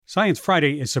Science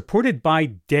Friday is supported by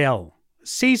Dell.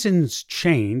 Seasons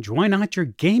change, why not your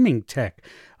gaming tech?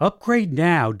 Upgrade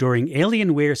now during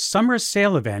Alienware's summer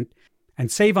sale event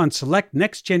and save on select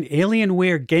next-gen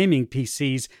Alienware gaming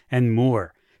PCs and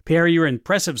more. Pair your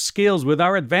impressive skills with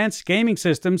our advanced gaming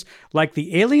systems like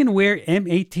the Alienware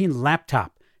M18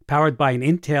 laptop, powered by an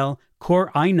Intel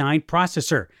Core i9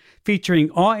 processor, featuring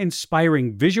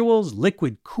awe-inspiring visuals,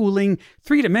 liquid cooling,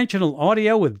 three-dimensional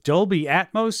audio with Dolby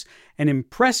Atmos, and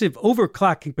impressive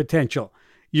overclocking potential.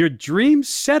 Your dream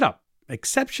setup.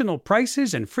 Exceptional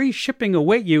prices and free shipping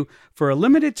await you for a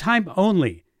limited time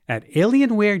only at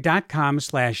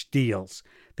alienware.com/deals.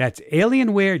 That's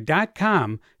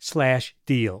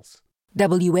alienware.com/deals.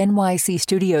 WNYC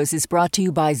Studios is brought to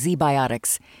you by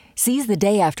ZBiotics. Seize the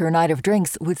day after a night of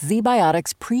drinks with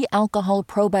ZBiotics pre-alcohol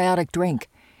probiotic drink.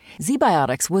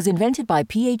 ZBiotics was invented by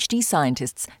PhD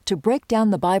scientists to break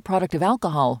down the byproduct of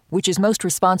alcohol, which is most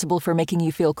responsible for making you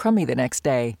feel crummy the next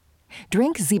day.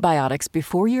 Drink ZBiotics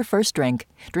before your first drink,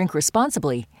 drink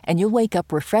responsibly, and you'll wake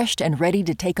up refreshed and ready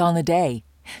to take on the day.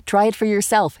 Try it for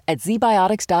yourself at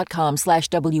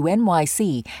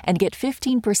zbiotics.com/WNYC and get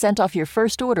 15% off your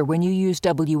first order when you use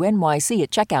WNYC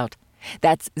at checkout.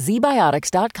 That's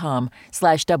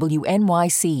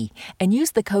zbiotics.com/WNYC and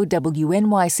use the code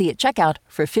WNYC at checkout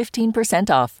for 15%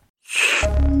 off.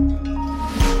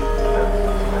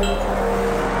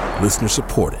 Listener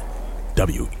supported.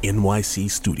 WNYC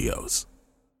Studios.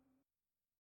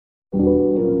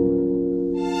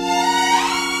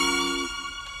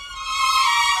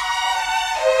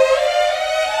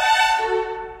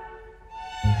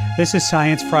 This is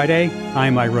Science Friday.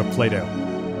 I'm Ira Plato.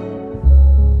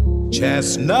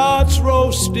 Chestnuts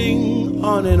roasting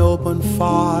on an open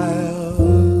fire.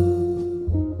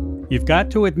 You've got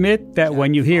to admit that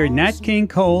when you hear Nat King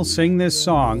Cole sing this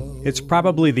song, it's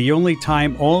probably the only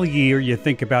time all year you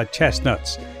think about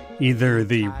chestnuts, either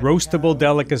the roastable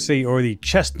delicacy or the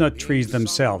chestnut trees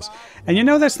themselves. And you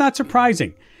know, that's not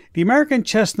surprising. The American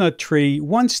chestnut tree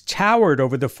once towered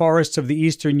over the forests of the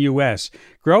eastern U.S.,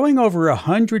 growing over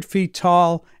 100 feet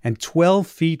tall and 12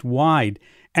 feet wide.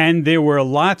 And there were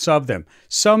lots of them.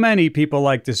 So many, people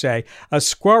like to say, a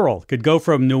squirrel could go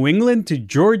from New England to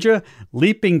Georgia,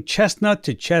 leaping chestnut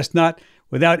to chestnut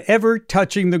without ever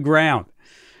touching the ground.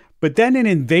 But then an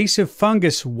invasive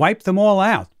fungus wiped them all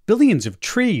out. Billions of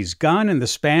trees gone in the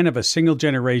span of a single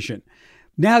generation.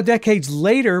 Now, decades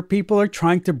later, people are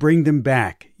trying to bring them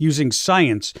back, using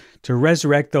science to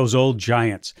resurrect those old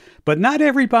giants. But not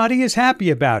everybody is happy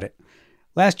about it.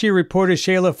 Last year, reporters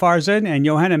Shayla Farzan and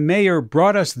Johanna Mayer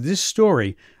brought us this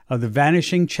story of the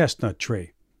vanishing chestnut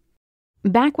tree.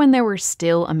 Back when there were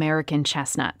still American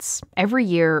chestnuts, every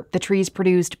year the trees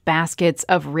produced baskets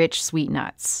of rich sweet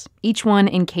nuts, each one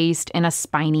encased in a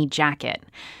spiny jacket.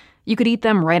 You could eat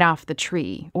them right off the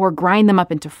tree, or grind them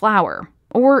up into flour,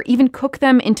 or even cook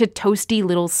them into toasty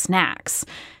little snacks.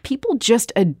 People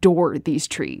just adored these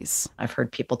trees. I've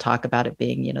heard people talk about it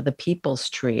being, the people's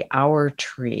tree, our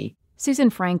tree. Susan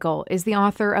Frankel is the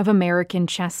author of American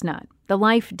Chestnut, The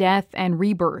Life, Death, and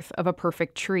Rebirth of a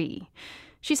Perfect Tree.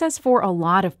 She says for a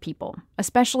lot of people,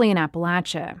 especially in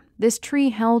Appalachia, this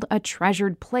tree held a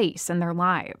treasured place in their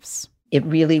lives. It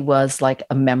really was like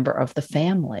a member of the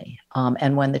family.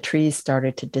 And when the trees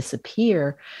started to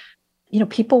disappear,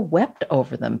 people wept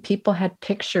over them. People had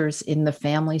pictures in the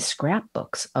family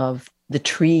scrapbooks of the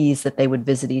trees that they would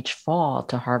visit each fall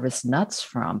to harvest nuts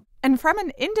from. And from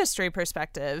an industry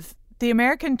perspective, the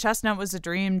American chestnut was a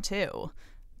dream, too.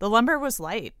 The lumber was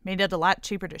light, made it a lot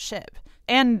cheaper to ship,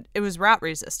 and it was rot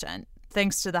resistant,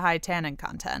 thanks to the high tannin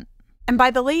content. And by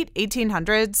the late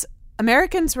 1800s,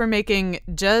 Americans were making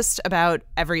just about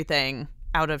everything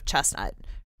out of chestnut.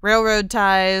 Railroad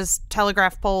ties,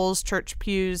 telegraph poles, church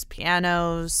pews,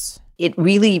 pianos. It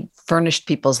really furnished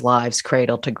people's lives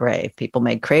cradle to grave. People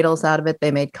made cradles out of it.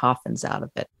 They made coffins out of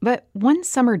it. But one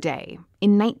summer day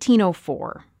in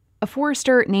 1904, a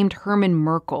forester named Herman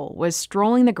Merkel was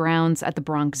strolling the grounds at the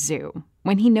Bronx Zoo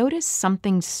when he noticed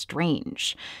something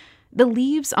strange. The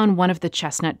leaves on one of the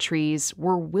chestnut trees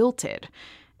were wilted,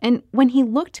 and when he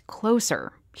looked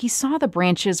closer, he saw the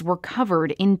branches were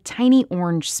covered in tiny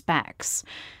orange specks.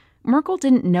 Merkel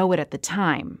didn't know it at the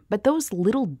time, but those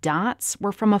little dots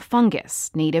were from a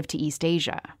fungus native to East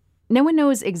Asia. No one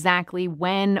knows exactly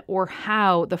when or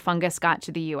how the fungus got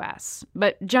to the U.S.,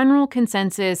 but general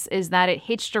consensus is that it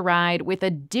hitched a ride with a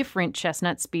different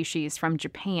chestnut species from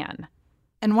Japan.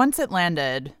 And once it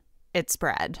landed, it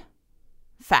spread.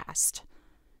 Fast.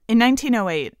 In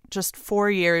 1908, just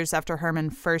 4 years after Herman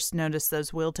first noticed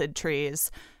those wilted trees,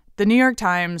 the New York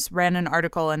Times ran an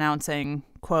article announcing,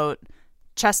 quote,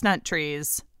 "Chestnut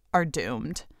trees are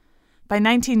doomed." By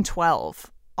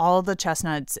 1912, all the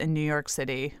chestnuts in New York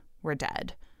City were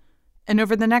dead. And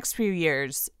over the next few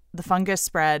years, the fungus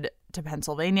spread to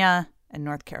Pennsylvania and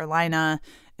North Carolina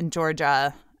and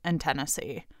Georgia and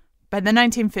Tennessee. By the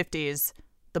 1950s,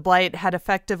 the blight had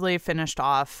effectively finished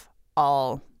off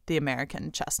all the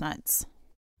American chestnuts.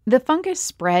 The fungus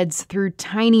spreads through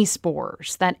tiny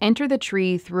spores that enter the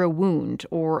tree through a wound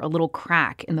or a little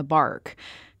crack in the bark.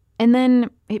 And then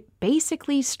it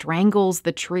basically strangles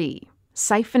the tree,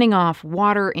 siphoning off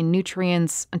water and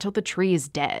nutrients until the tree is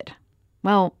dead.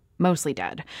 Well, mostly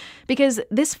dead, because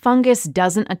this fungus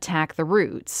doesn't attack the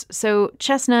roots, so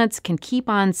chestnuts can keep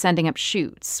on sending up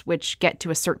shoots, which get to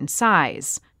a certain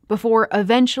size, before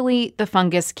eventually the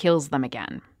fungus kills them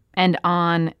again, and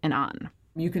on and on.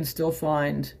 You can still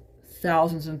find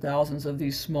thousands and thousands of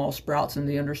these small sprouts in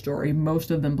the understory,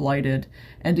 most of them blighted.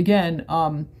 And again,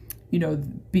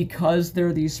 because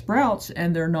they're these sprouts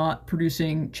and they're not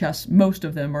producing most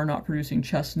of them are not producing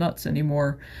chestnuts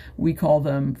anymore, we call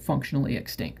them functionally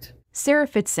extinct. Sarah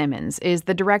Fitzsimmons is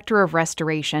the director of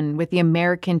restoration with the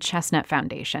American Chestnut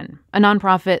Foundation, a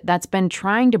nonprofit that's been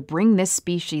trying to bring this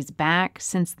species back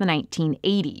since the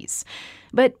 1980s.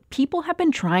 But people have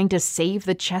been trying to save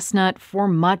the chestnut for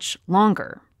much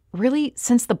longer, really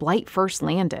since the blight first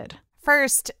landed.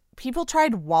 First, people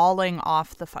tried walling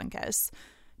off the fungus.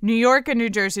 New York and New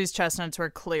Jersey's chestnuts were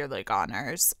clearly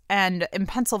goners. And in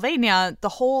Pennsylvania, the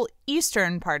whole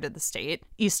eastern part of the state,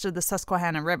 east of the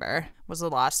Susquehanna River, was a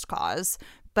lost cause.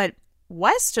 But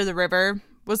west of the river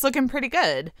was looking pretty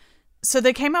good. So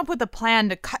they came up with a plan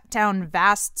to cut down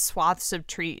vast swaths of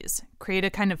trees, create a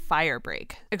kind of fire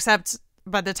break. Except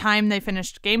by the time they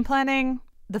finished game planning,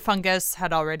 the fungus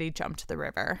had already jumped the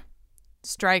river.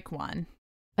 Strike one.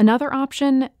 Another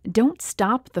option, don't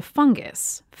stop the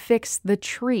fungus, fix the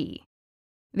tree.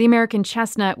 The American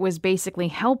chestnut was basically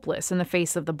helpless in the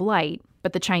face of the blight,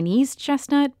 but the Chinese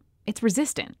chestnut, it's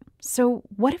resistant. So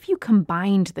what if you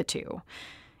combined the two?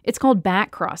 It's called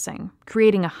backcrossing,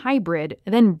 creating a hybrid,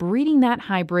 then breeding that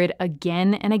hybrid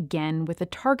again and again with a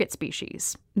target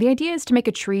species. The idea is to make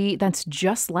a tree that's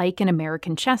just like an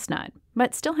American chestnut,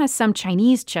 but still has some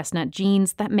Chinese chestnut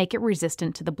genes that make it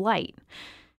resistant to the blight.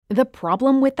 The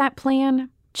problem with that plan?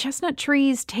 Chestnut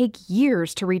trees take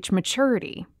years to reach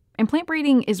maturity, and plant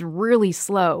breeding is really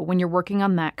slow when you're working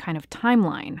on that kind of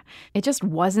timeline. It just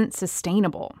wasn't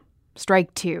sustainable.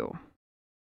 Strike two.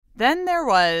 Then there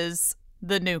was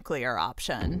the nuclear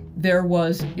option. There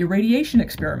was irradiation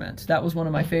experiments. That was one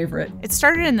of my favorite. It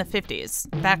started in the 50s,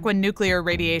 back when nuclear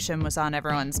radiation was on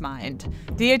everyone's mind.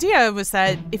 The idea was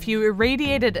that if you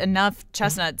irradiated enough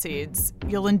chestnut seeds,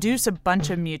 you'll induce a bunch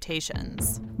of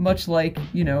mutations. Much like,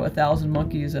 1,000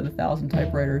 monkeys and 1,000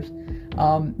 typewriters.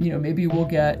 Maybe we'll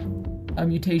get a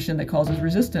mutation that causes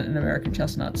resistance in American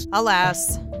chestnuts.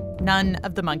 Alas, none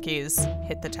of the monkeys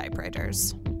hit the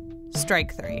typewriters.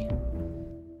 Strike three.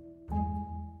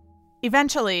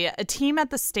 Eventually, a team at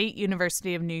the State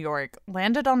University of New York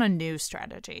landed on a new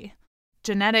strategy: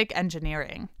 genetic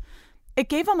engineering. It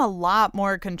gave them a lot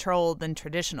more control than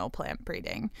traditional plant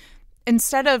breeding.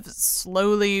 Instead of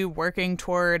slowly working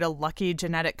toward a lucky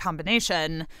genetic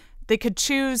combination, they could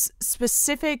choose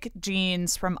specific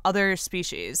genes from other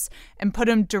species and put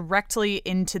them directly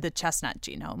into the chestnut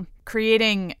genome,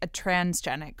 creating a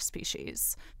transgenic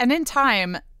species. And in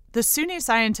time, the SUNY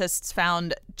scientists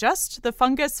found just the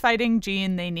fungus-fighting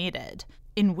gene they needed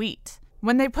in wheat.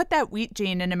 When they put that wheat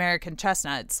gene in American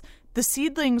chestnuts, the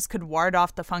seedlings could ward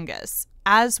off the fungus,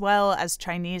 as well as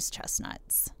Chinese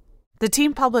chestnuts. The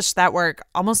team published that work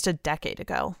almost a decade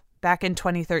ago, back in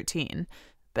 2013.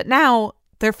 But now,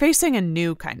 they're facing a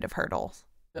new kind of hurdle.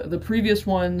 The previous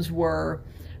ones were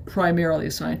primarily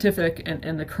scientific,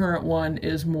 and the current one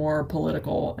is more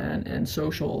political and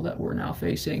social that we're now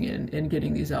facing in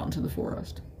getting these out into the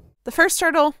forest. The first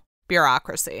hurdle,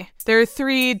 bureaucracy. There are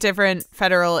 3 different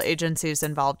federal agencies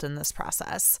involved in this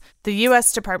process. The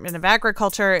U.S. Department of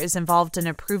Agriculture is involved in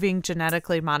approving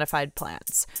genetically modified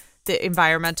plants. The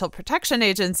Environmental Protection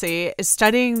Agency is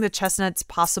studying the chestnut's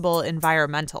possible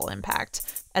environmental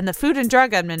impact, and the Food and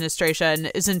Drug Administration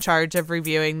is in charge of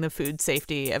reviewing the food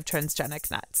safety of transgenic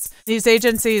nuts. These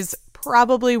agencies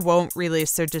probably won't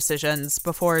release their decisions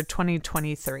before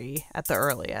 2023 at the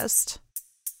earliest.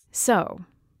 So,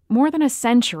 more than a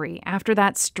century after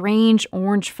that strange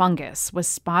orange fungus was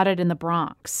spotted in the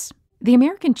Bronx, the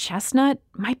American chestnut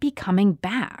might be coming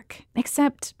back.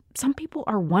 Except some people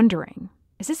are wondering,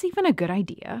 is this even a good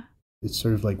idea? It's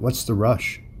sort of like, what's the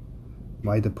rush?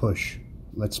 Why the push?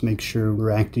 Let's make sure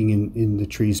we're acting in the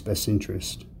tree's best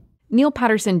interest. Neil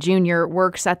Patterson Jr.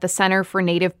 works at the Center for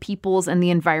Native Peoples and the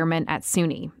Environment at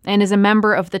SUNY and is a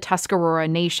member of the Tuscarora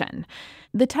Nation.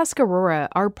 The Tuscarora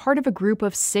are part of a group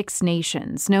of 6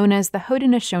 nations known as the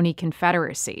Haudenosaunee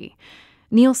Confederacy.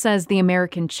 Neil says the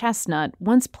American chestnut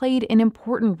once played an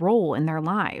important role in their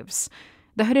lives.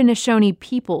 The Haudenosaunee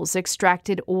peoples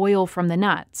extracted oil from the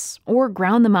nuts or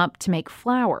ground them up to make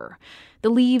flour. The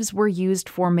leaves were used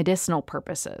for medicinal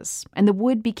purposes, and the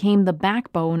wood became the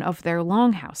backbone of their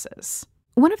longhouses.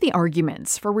 One of the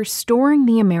arguments for restoring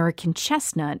the American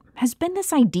chestnut has been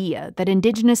this idea that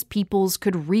indigenous peoples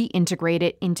could reintegrate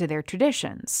it into their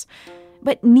traditions.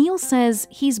 But Neil says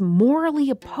he's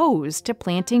morally opposed to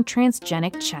planting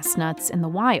transgenic chestnuts in the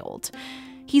wild.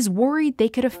 He's worried they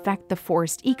could affect the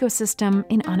forest ecosystem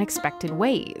in unexpected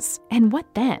ways. And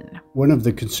what then? One of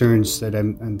the concerns that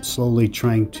I'm slowly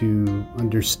trying to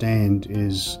understand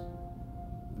is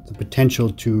the potential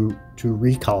to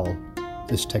recall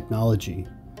this technology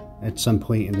at some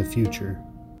point in the future.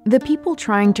 The people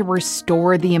trying to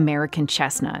restore the American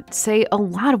chestnut say a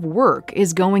lot of work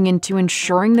is going into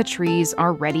ensuring the trees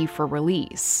are ready for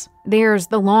release. There's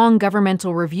the long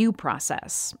governmental review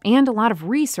process and a lot of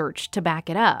research to back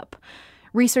it up.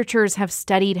 Researchers have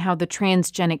studied how the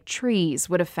transgenic trees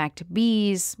would affect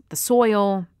bees, the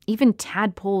soil, even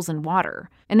tadpoles and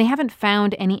water, and they haven't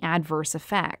found any adverse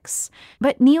effects.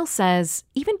 But Neil says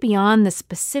even beyond the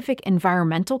specific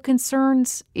environmental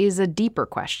concerns is a deeper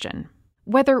question.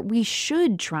 Whether we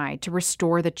should try to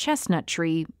restore the chestnut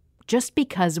tree just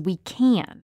because we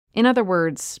can. In other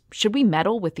words, should we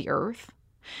meddle with the earth?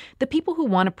 The people who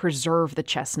want to preserve the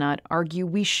chestnut argue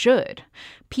we should.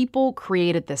 People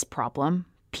created this problem.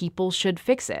 People should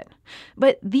fix it.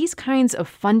 But these kinds of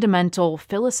fundamental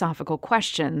philosophical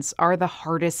questions are the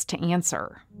hardest to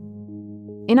answer.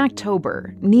 In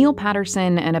October, Neil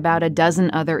Patterson and about a dozen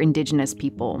other indigenous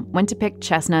people went to pick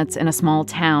chestnuts in a small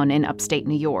town in upstate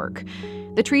New York.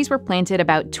 The trees were planted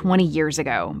about 20 years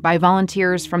ago by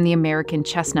volunteers from the American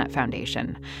Chestnut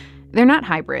Foundation. They're not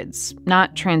hybrids,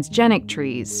 not transgenic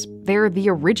trees. They're the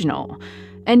original.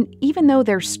 And even though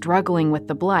they're struggling with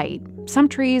the blight, some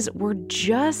trees were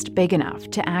just big enough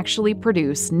to actually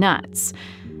produce nuts.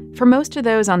 For most of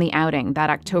those on the outing that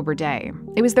October day,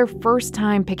 it was their first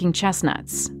time picking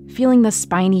chestnuts, feeling the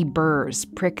spiny burrs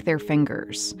prick their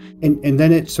fingers. And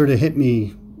then it sort of hit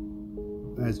me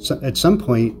at some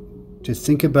point to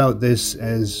think about this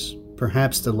as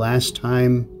perhaps the last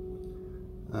time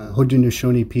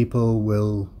Haudenosaunee people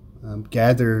will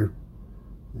gather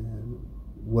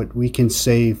what we can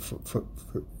say for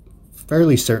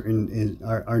fairly certain is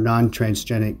our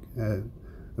non-transgenic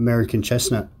American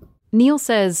chestnut. Neil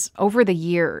says over the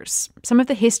years, some of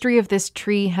the history of this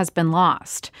tree has been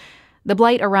lost. The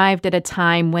blight arrived at a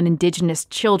time when indigenous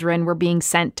children were being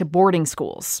sent to boarding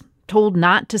schools, told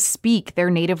not to speak their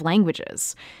native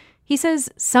languages. He says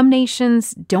some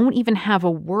nations don't even have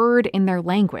a word in their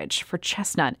language for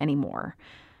chestnut anymore.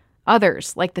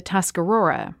 Others, like the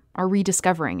Tuscarora, are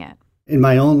rediscovering it. In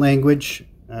my own language,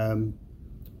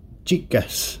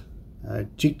 Jitgas.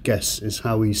 Jitgas is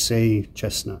how we say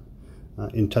chestnut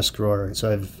in Tuscarora.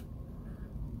 So I've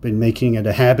been making it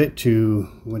a habit to,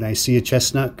 when I see a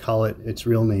chestnut, call it its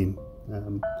real name,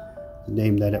 the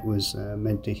name that it was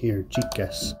meant to hear,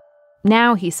 Jitgas.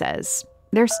 Now, he says,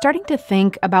 they're starting to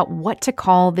think about what to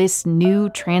call this new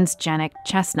transgenic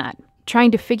chestnut,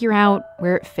 trying to figure out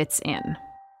where it fits in.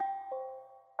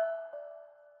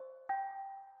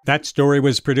 That story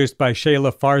was produced by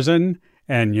Shayla Farzan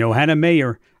and Johanna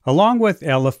Mayer, along with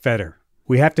Ella Fetter.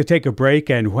 We have to take a break,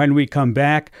 and when we come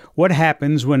back, what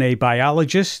happens when a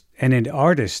biologist and an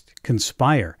artist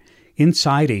conspire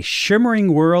inside a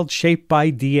shimmering world shaped by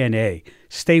DNA?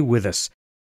 Stay with us.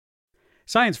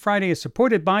 Science Friday is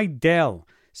supported by Dell.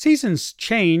 Seasons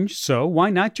change, so why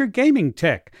not your gaming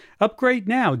tech? Upgrade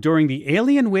now during the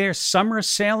Alienware Summer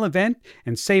Sale event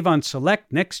and save on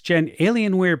select next-gen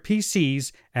Alienware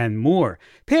PCs and more.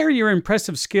 Pair your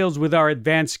impressive skills with our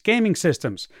advanced gaming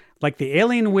systems, like the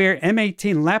Alienware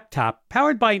M18 laptop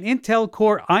powered by an Intel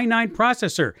Core i9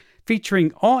 processor,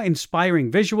 featuring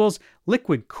awe-inspiring visuals,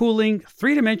 liquid cooling,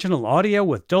 three-dimensional audio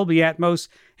with Dolby Atmos,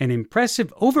 and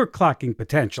impressive overclocking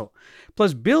potential.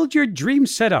 Plus, build your dream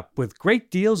setup with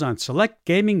great deals on select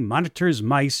gaming monitors,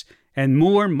 mice, and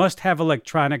more must-have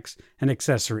electronics and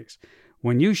accessories.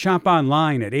 When you shop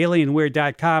online at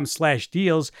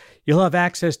alienware.com/deals, you'll have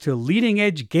access to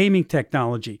leading-edge gaming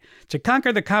technology to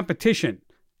conquer the competition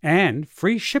and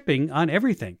free shipping on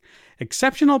everything.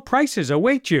 Exceptional prices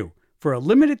await you for a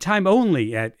limited time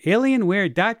only at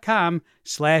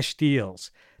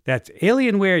alienware.com/deals. That's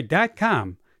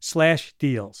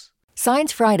alienware.com/deals.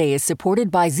 Science Friday is supported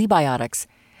by ZBiotics.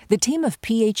 The team of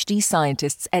PhD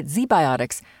scientists at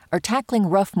ZBiotics are tackling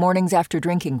rough mornings after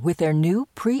drinking with their new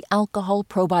pre-alcohol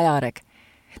probiotic.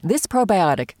 This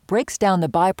probiotic breaks down the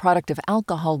byproduct of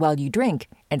alcohol while you drink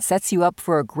and sets you up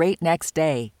for a great next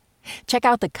day. Check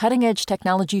out the cutting-edge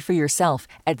technology for yourself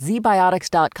at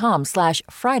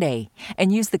zbiotics.com/Friday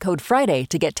and use the code Friday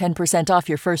to get 10% off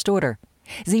your first order.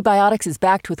 ZBiotics is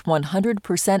backed with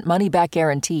 100% money-back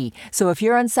guarantee, so if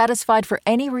you're unsatisfied for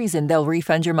any reason, they'll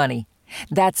refund your money.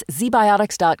 That's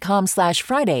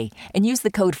zbiotics.com/Friday and use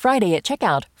the code Friday at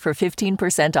checkout for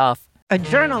 15% off. A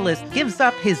journalist gives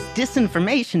up his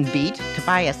disinformation beat to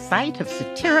buy a site of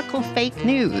satirical fake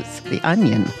news, The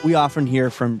Onion. We often hear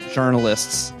from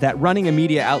journalists that running a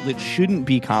media outlet shouldn't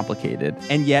be complicated,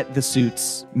 and yet the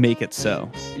suits make it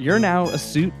so. You're now a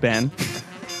suit, Ben.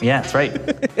 Yeah, that's right.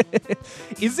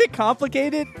 Is it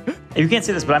complicated? You can't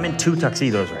see this, but I'm in 2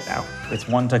 tuxedos right now. It's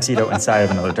one tuxedo inside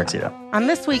of another tuxedo. On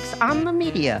this week's On the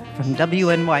Media from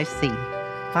WNYC.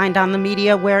 Find On the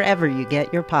Media wherever you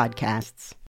get your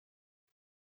podcasts.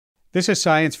 This is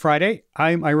Science Friday.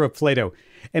 I'm Ira Flato.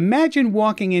 Imagine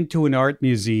walking into an art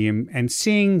museum and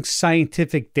seeing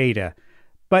scientific data,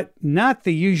 but not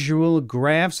the usual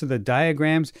graphs or the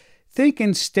diagrams. Think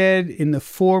instead in the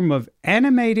form of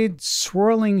animated,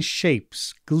 swirling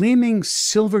shapes, gleaming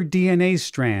silver DNA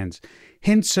strands,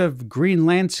 hints of green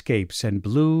landscapes and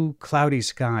blue, cloudy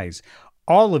skies.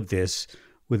 All of this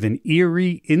with an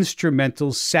eerie,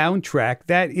 instrumental soundtrack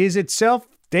that is itself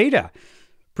data.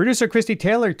 Producer Christy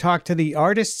Taylor talked to the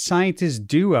artist-scientist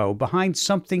duo behind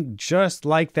something just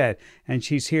like that, and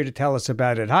she's here to tell us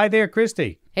about it. Hi there,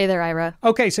 Christy. Hey there, Ira.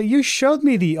 Okay, so you showed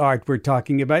me the art we're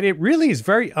talking about. It really is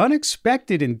very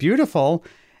unexpected and beautiful,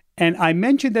 and I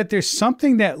mentioned that there's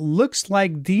something that looks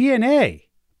like DNA.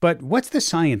 But what's the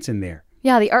science in there?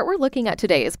 Yeah, the art we're looking at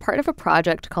today is part of a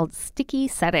project called Sticky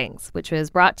Settings, which was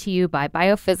brought to you by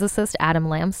biophysicist Adam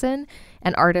Lamson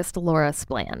and artist Laura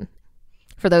Splan.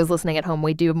 For those listening at home,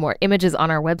 we do have more images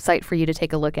on our website for you to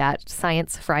take a look at,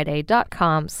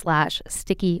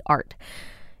 sciencefriday.com/stickyart.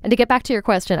 And to get back to your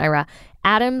question, Ira,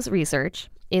 Adam's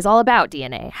research is all about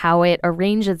DNA, how it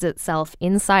arranges itself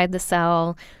inside the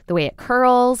cell, the way it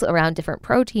curls around different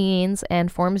proteins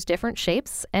and forms different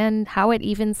shapes, and how it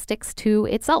even sticks to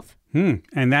itself.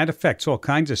 And that affects all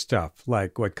kinds of stuff,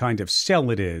 like what kind of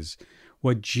cell it is,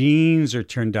 what genes are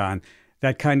turned on,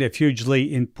 that kind of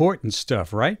hugely important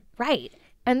stuff, right? Right.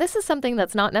 And this is something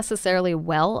that's not necessarily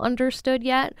well understood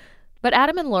yet, but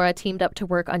Adam and Laura teamed up to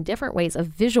work on different ways of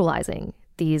visualizing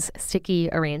these sticky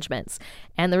arrangements.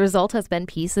 And the result has been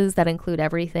pieces that include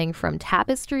everything from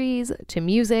tapestries to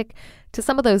music to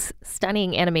some of those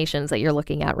stunning animations that you're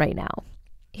looking at right now.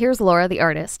 Here's Laura, the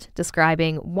artist,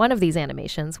 describing one of these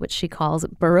animations, which she calls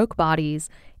Baroque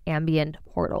Bodies Ambient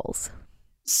Portals.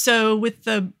 So with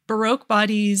the Baroque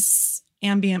Bodies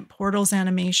Ambient Portals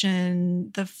animation,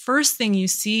 the first thing you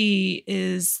see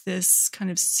is this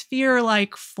kind of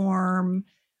sphere-like form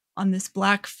on this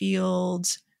black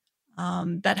field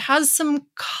that has some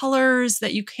colors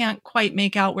that you can't quite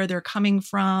make out where they're coming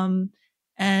from.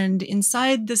 And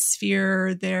inside the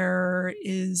sphere, there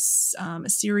is a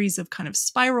series of kind of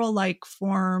spiral-like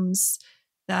forms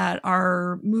that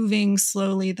are moving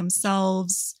slowly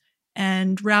themselves.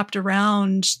 And wrapped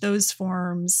around those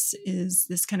forms is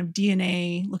this kind of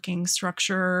DNA-looking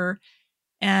structure.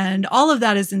 And all of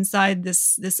that is inside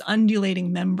this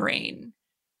undulating membrane.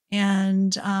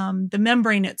 And the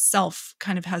membrane itself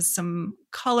kind of has some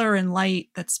color and light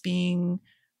that's being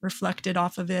reflected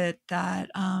off of it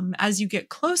that as you get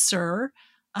closer,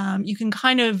 you can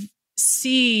kind of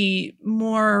see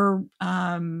more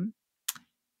kind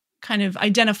of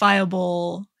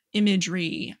identifiable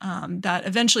imagery that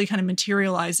eventually kind of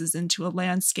materializes into a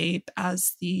landscape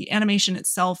as the animation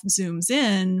itself zooms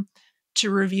in to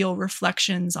reveal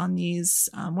reflections on these,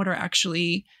 what are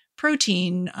actually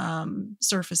protein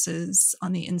surfaces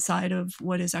on the inside of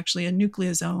what is actually a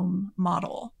nucleosome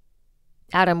model.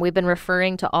 Adam, we've been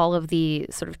referring to all of the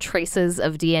sort of traces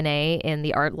of DNA in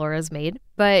the art Laura's made,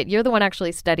 but you're the one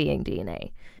actually studying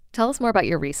DNA. Tell us more about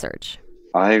your research.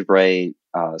 I write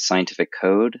scientific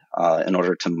code in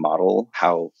order to model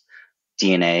how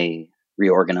DNA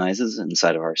reorganizes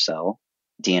inside of our cell.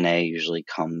 DNA usually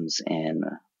comes in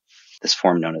this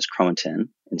form known as chromatin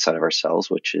inside of our cells,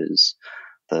 which is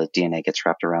the DNA gets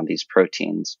wrapped around these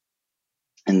proteins.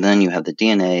 And then you have the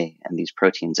DNA and these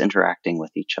proteins interacting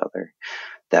with each other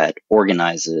that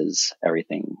organizes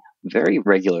everything very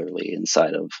regularly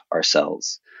inside of our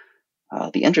cells.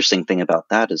 The interesting thing about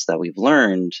that is that we've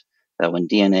learned that when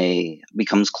DNA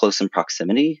becomes close in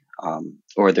proximity,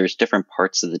 or there's different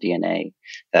parts of the DNA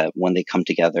that when they come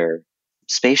together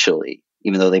spatially,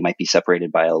 even though they might be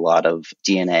separated by a lot of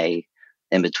DNA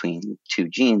in between two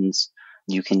genes,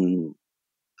 you can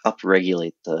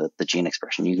upregulate the gene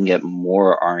expression. You can get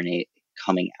more RNA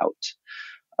coming out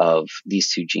of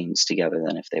these two genes together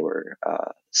than if they were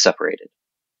separated.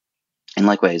 And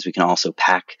likewise, we can also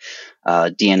pack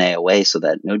DNA away so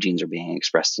that no genes are being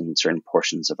expressed in certain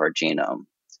portions of our genome.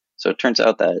 So it turns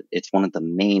out that it's one of the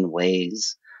main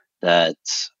ways that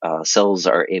cells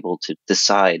are able to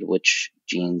decide which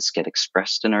genes get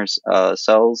expressed in our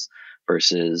cells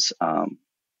versus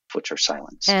which are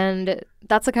silenced. And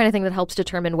that's the kind of thing that helps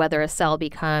determine whether a cell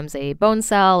becomes a bone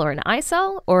cell or an eye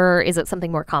cell, or is it something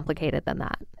more complicated than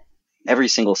that? Every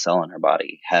single cell in our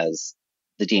body has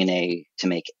the DNA to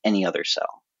make any other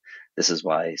cell. This is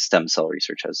why stem cell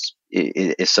research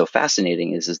is so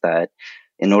fascinating, is that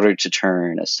in order to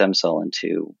turn a stem cell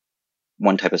into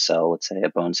one type of cell, let's say a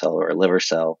bone cell or a liver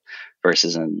cell,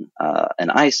 versus an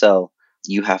eye cell,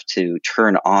 you have to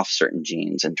turn off certain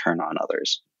genes and turn on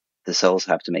others. The cells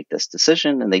have to make this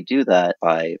decision, and they do that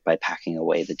by packing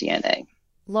away the DNA.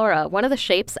 Laura, one of the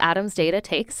shapes Adam's data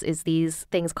takes is these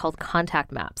things called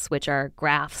contact maps, which are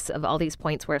graphs of all these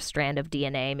points where a strand of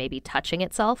DNA may be touching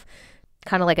itself,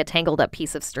 kind of like a tangled up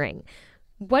piece of string.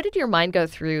 What did your mind go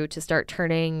through to start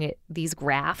turning these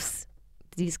graphs,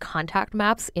 these contact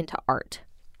maps, into art?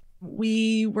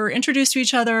 We were introduced to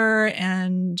each other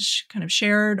and kind of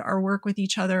shared our work with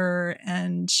each other.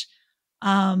 And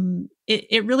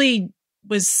it really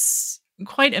was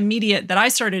quite immediate that I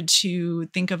started to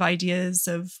think of ideas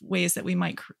of ways that we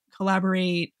might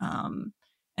collaborate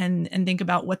and think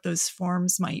about what those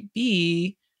forms might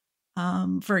be.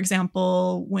 For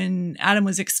example, when Adam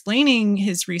was explaining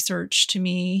his research to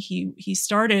me, he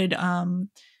started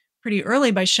pretty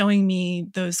early by showing me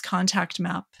those contact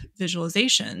map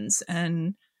visualizations,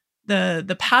 and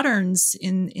the patterns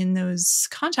in those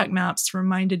contact maps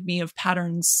reminded me of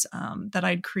patterns that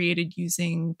I'd created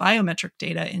using biometric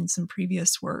data in some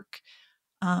previous work,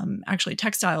 actually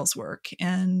textiles work.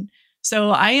 And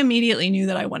so I immediately knew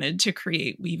that I wanted to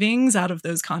create weavings out of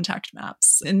those contact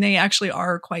maps. And they actually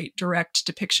are quite direct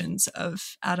depictions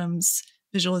of Adam's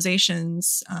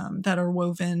visualizations that are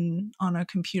woven on a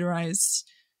computerized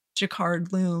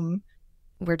jacquard loom.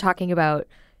 We're talking about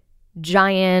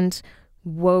giant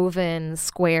woven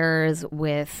squares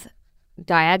with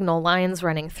diagonal lines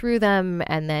running through them,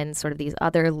 and then sort of these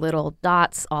other little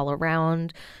dots all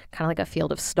around, kind of like a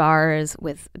field of stars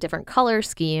with different color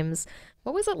schemes.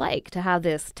 What was it like to have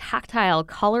this tactile,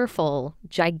 colorful,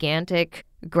 gigantic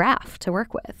graph to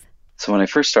work with? So when I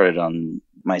first started on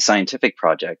my scientific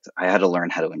project, I had to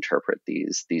learn how to interpret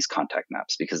these contact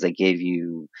maps, because they gave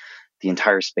you the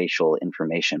entire spatial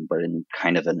information, but in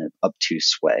kind of an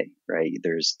obtuse way, right?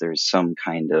 There's some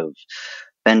kind of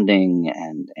bending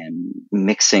and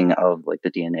mixing of like the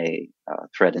DNA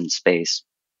thread in space.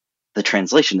 The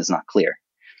translation is not clear.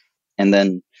 And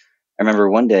then I remember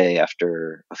one day,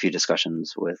 after a few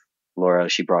discussions with Laura,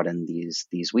 she brought in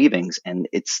these weavings, and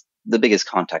it's the biggest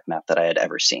contact map that I had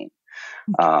ever seen.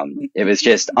 It was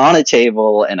just on a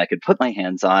table, and I could put my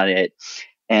hands on it.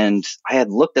 And I had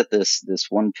looked at this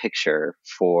one picture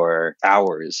for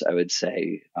hours, I would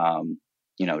say,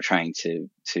 trying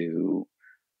to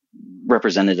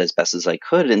represent it as best as I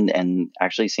could. And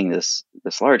actually seeing this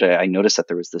large, I noticed that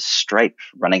there was this stripe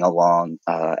running along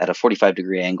at a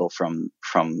 45-degree angle from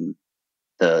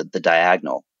the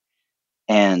diagonal.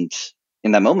 And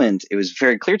in that moment, it was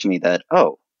very clear to me that,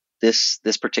 this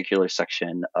particular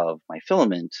section of my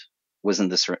filament was in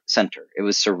the center. It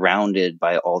was surrounded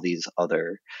by all these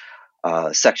other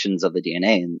sections of the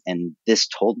DNA, and this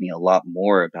told me a lot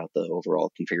more about the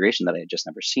overall configuration that I had just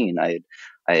never seen. I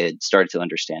had started to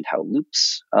understand how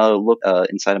loops look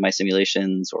inside of my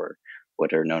simulations, or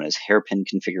what are known as hairpin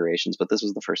configurations, but this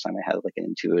was the first time I had like an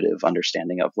intuitive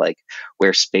understanding of like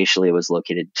where spatially it was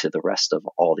located to the rest of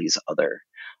all these other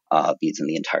beads in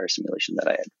the entire simulation that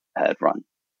I had run.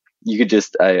 You could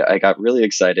just, I got really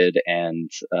excited, and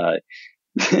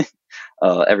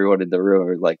everyone in the room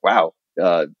were like, wow,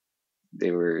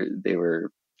 they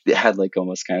had like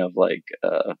almost kind of like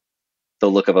the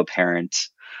look of a parent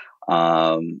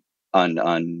on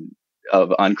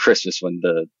Christmas when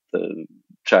the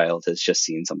child has just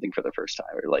seen something for the first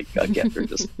time, or like a gift, or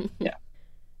just, yeah.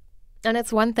 And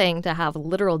it's one thing to have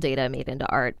literal data made into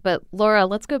art, but Laura,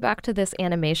 let's go back to this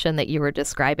animation that you were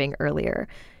describing earlier.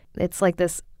 It's like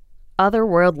this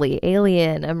otherworldly,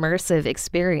 alien, immersive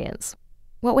experience.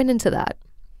 What went into that?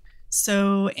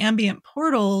 So Ambient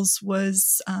Portals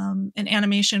was an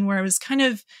animation where I was kind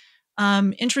of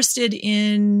interested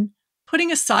in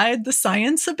putting aside the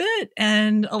science a bit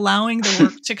and allowing the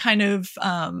work to kind of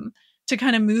to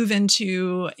kind of move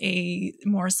into a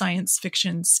more science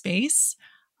fiction space.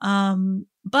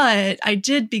 But I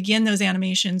did begin those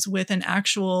animations with an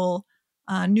actual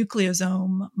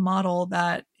nucleosome model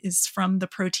that is from the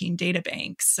Protein Data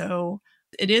Bank. So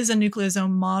it is a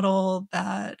nucleosome model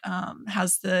that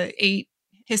has the 8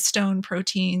 histone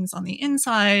proteins on the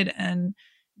inside and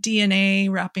DNA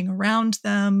wrapping around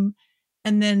them.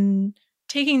 And then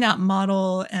taking that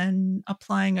model and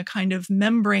applying a kind of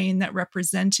membrane that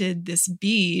represented this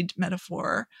bead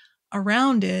metaphor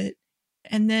around it.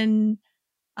 And then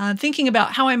thinking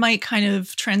about how I might kind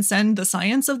of transcend the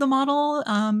science of the model,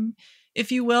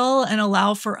 if you will, and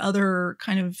allow for other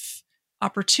kind of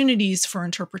opportunities for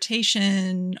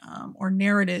interpretation or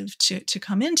narrative to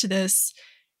come into this.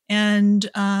 And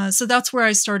so that's where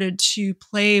I started to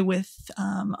play with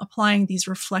applying these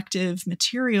reflective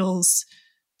materials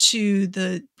to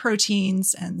the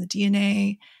proteins and the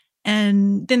DNA,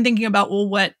 and then thinking about, well,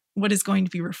 what is going to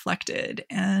be reflected.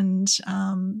 And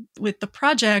with the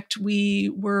project, we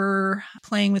were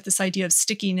playing with this idea of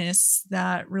stickiness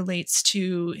that relates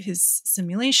to his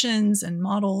simulations and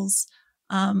models.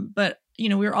 But,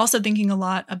 we were also thinking a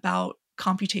lot about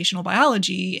computational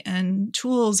biology and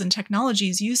tools and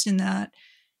technologies used in that,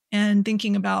 and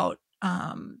thinking about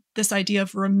this idea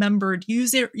of remembered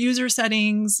user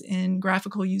settings in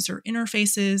graphical user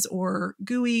interfaces or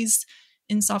GUIs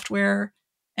in software.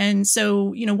 And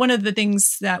so, one of the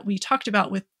things that we talked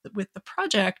about with the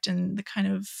project and the kind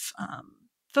of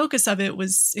focus of it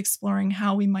was exploring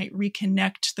how we might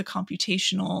reconnect the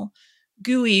computational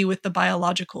GUI with the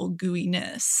biological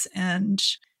GUI-ness. And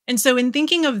so in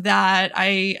thinking of that,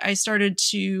 I started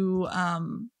to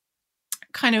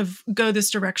kind of go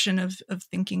this direction of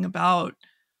thinking about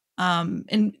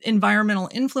environmental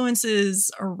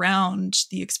influences around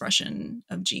the expression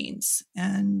of genes.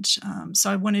 And so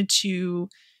I wanted to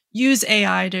use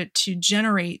AI to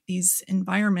generate these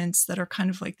environments that are kind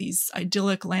of like these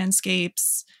idyllic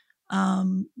landscapes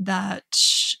that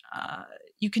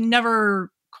you can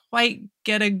never quite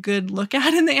get a good look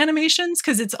at in the animations,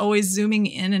 because it's always zooming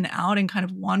in and out and kind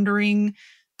of wandering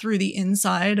through the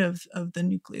inside of the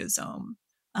nucleosome.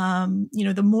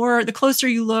 The closer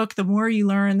you look, the more you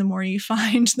learn, the more you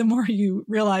find, the more you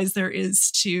realize there is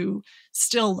to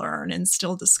still learn and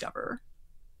still discover.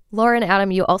 Laura and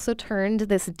Adam, you also turned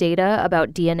this data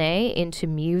about DNA into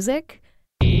music.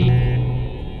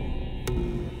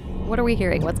 What are we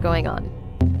hearing? What's going on?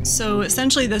 So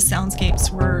essentially the soundscapes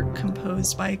were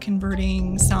composed by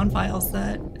converting sound files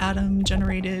that Adam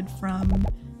generated from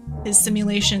his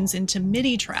simulations into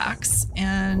MIDI tracks,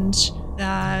 and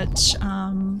that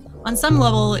on some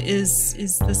level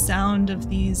is the sound of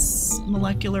these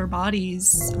molecular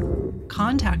bodies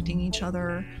contacting each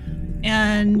other.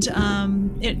 And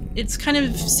it's kind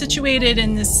of situated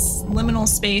in this liminal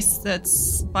space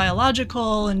that's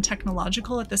biological and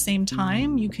technological at the same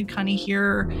time. You could kind of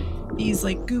hear these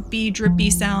like goopy, drippy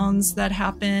sounds that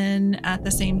happen at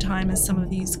the same time as some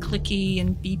of these clicky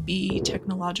and beepy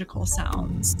technological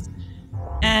sounds.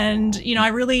 And, I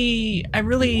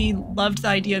really loved the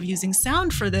idea of using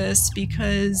sound for this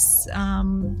because,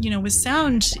 with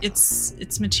sound,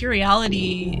 its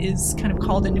materiality is kind of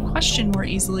called into question more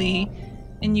easily,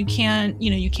 and you can't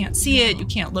see it, you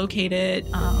can't locate it.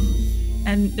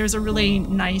 And there's a really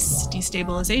nice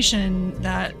destabilization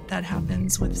that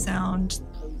happens with sound.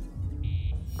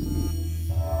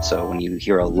 So when you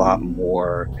hear a lot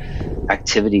more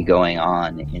activity going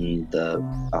on in the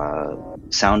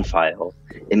sound file,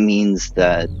 it means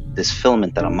that this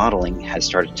filament that I'm modeling has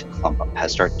started to clump up,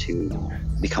 has started to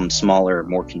become smaller,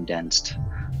 more condensed,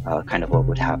 kind of what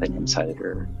would happen inside of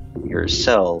your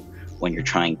cell when you're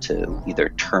trying to either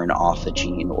turn off a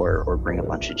gene or bring a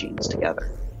bunch of genes together.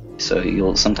 So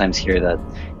you'll sometimes hear that,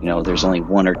 there's only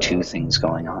one or two things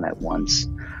going on at once.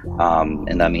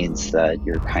 And that means that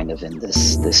you're kind of in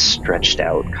this stretched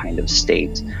out kind of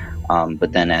state.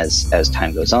 But then as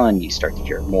time goes on, you start to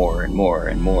hear more and more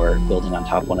and more building on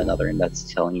top of one another. And that's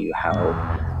telling you how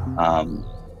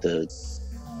the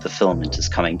filament is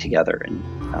coming together and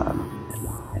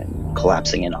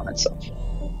collapsing in on itself.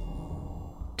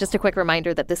 Just a quick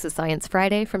reminder that this is Science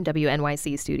Friday from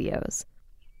WNYC Studios.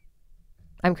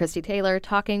 I'm Christy Taylor,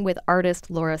 talking with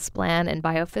artist Laura Splan and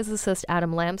biophysicist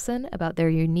Adam Lamson about their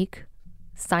unique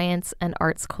science and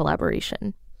arts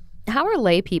collaboration. How are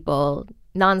lay people,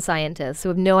 non-scientists who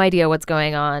have no idea what's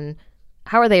going on,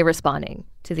 how are they responding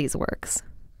to these works?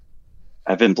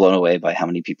 I've been blown away by how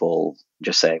many people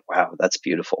just say, wow, that's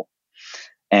beautiful.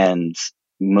 And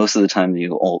most of the time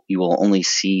you will only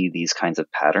see these kinds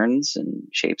of patterns and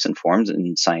shapes and forms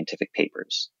in scientific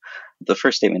papers. The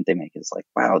first statement they make is like,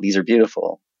 wow, these are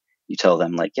beautiful. you tell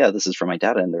them like, yeah, this is from my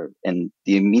data. And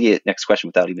the immediate next question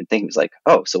without even thinking is like,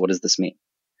 oh, so what does this mean?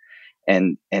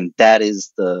 And that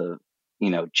is the,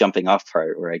 jumping off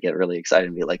part where I get really excited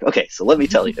and be like, okay, so let me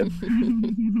tell you.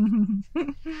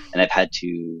 And I've had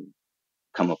to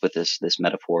come up with this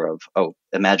metaphor of, oh,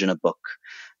 imagine a book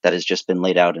that has just been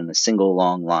laid out in a single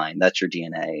long line. That's your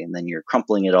DNA. And then you're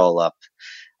crumpling it all up.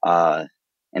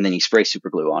 And then you spray super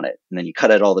glue on it, and then you cut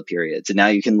out all the periods. And now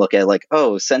you can look at like,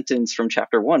 oh, sentence from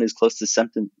chapter 1 is close to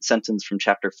sentence from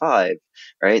chapter 5,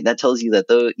 right? That tells you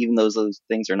that even though those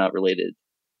things are not related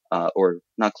or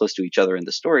not close to each other in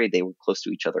the story, they were close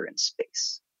to each other in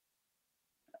space.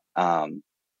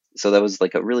 So that was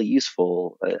like a really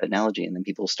useful analogy. And then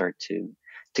people start to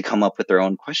come up with their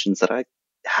own questions that I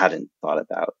hadn't thought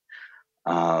about.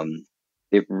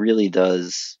 It really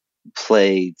does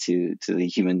play to the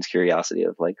human's curiosity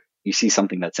of like, you see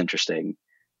something that's interesting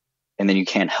and then you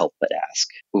can't help but ask,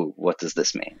 ooh, what does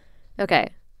this mean? Okay.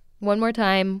 One more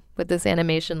time with this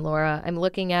animation, Laura. I'm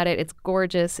looking at it. It's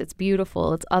gorgeous. It's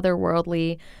beautiful. It's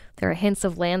otherworldly. There are hints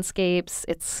of landscapes.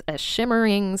 It's a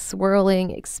shimmering, swirling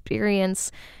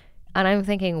experience. And I'm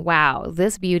thinking, wow,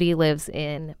 this beauty lives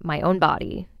in my own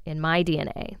body, in my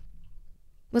DNA.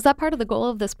 Was that part of the goal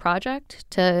of this project,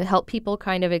 to help people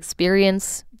kind of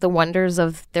experience the wonders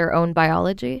of their own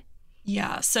biology?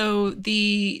 Yeah, so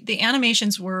the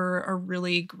animations were a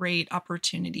really great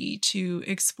opportunity to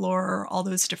explore all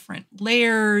those different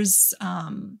layers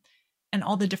and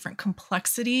all the different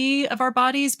complexity of our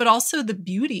bodies, but also the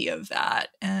beauty of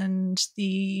that. And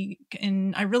I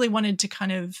really wanted to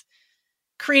kind of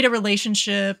create a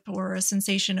relationship or a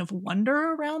sensation of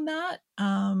wonder around that.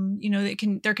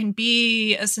 There can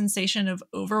be a sensation of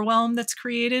overwhelm that's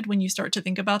created when you start to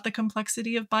think about the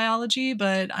complexity of biology,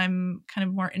 but I'm kind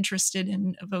of more interested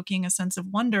in evoking a sense of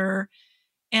wonder.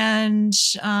 And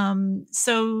I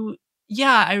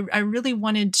really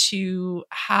wanted to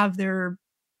have there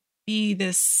be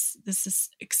this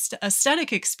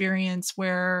aesthetic experience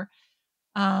where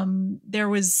there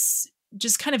was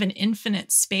just kind of an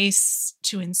infinite space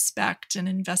to inspect and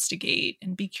investigate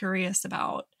and be curious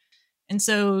about. And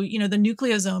so, the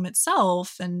nucleosome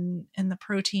itself and the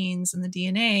proteins and the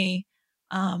DNA,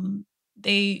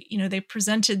 they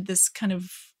presented this kind of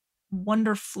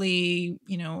wonderfully,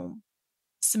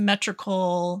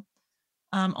 symmetrical,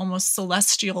 almost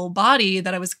celestial body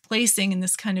that I was placing in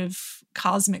this kind of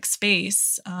cosmic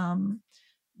space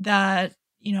that,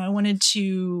 I wanted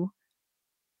to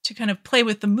kind of play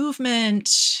with the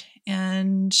movement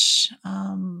and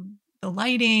the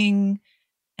lighting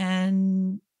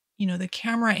and, the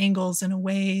camera angles in a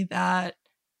way that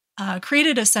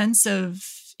created a sense of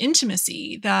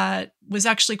intimacy that was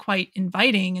actually quite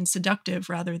inviting and seductive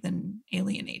rather than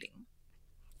alienating.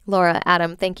 Laura,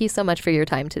 Adam, thank you so much for your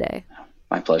time today.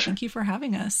 My pleasure. Thank you for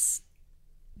having us.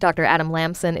 Dr. Adam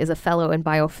Lamson is a fellow in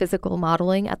biophysical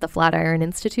modeling at the Flatiron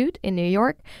Institute in New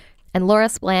York. And Laura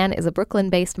Splan is a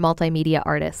Brooklyn-based multimedia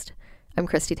artist. I'm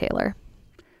Christy Taylor.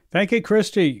 Thank you,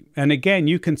 Christy. And again,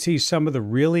 you can see some of the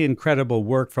really incredible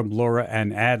work from Laura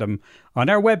and Adam on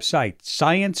our website,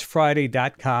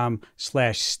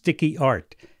 sciencefriday.com/stickyart.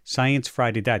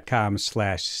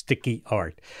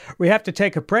 sciencefriday.com/stickyart. We have to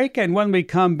take a break, and when we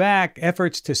come back,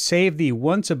 efforts to save the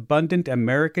once abundant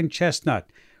American chestnut.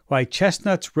 Why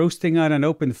chestnuts roasting on an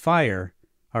open fire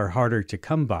are harder to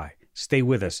come by. Stay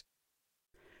with us.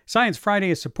 Science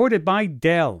Friday is supported by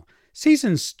Dell.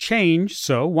 Seasons change,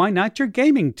 so why not your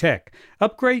gaming tech?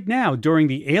 Upgrade now during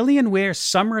the Alienware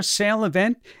Summer Sale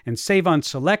event and save on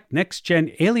select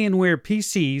next-gen Alienware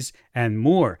PCs and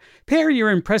more. Pair your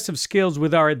impressive skills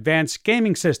with our advanced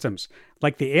gaming systems,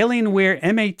 like the Alienware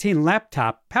M18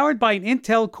 laptop powered by an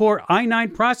Intel Core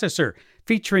i9 processor,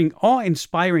 featuring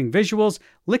awe-inspiring visuals,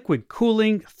 liquid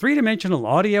cooling, three-dimensional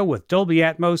audio with Dolby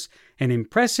Atmos, and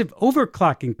impressive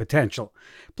overclocking potential.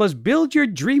 Plus, build your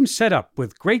dream setup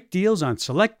with great deals on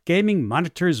select gaming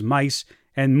monitors, mice,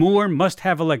 and more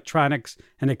must-have electronics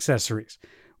and accessories.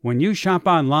 When you shop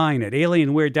online at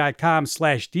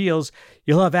alienware.com/deals,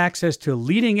 you'll have access to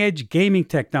leading-edge gaming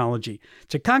technology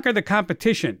to conquer the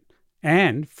competition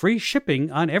and free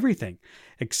shipping on everything.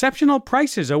 Exceptional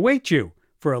prices await you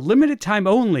for a limited time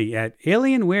only at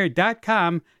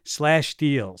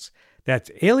alienware.com/deals.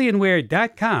 That's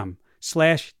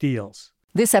alienware.com/deals.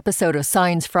 This episode of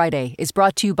Science Friday is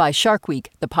brought to you by Shark Week,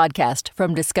 the podcast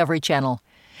from Discovery Channel.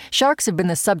 Sharks have been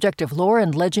the subject of lore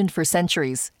and legend for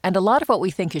centuries, and a lot of what we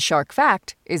think is shark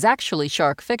fact is actually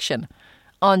shark fiction.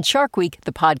 On Shark Week,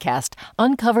 the podcast,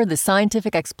 uncover the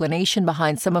scientific explanation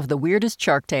behind some of the weirdest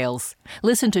shark tales.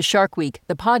 Listen to Shark Week,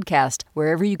 the podcast,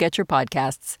 wherever you get your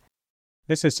podcasts.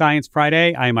 This is Science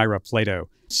Friday. I'm Ira Plato.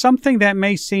 Something that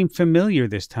may seem familiar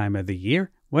this time of the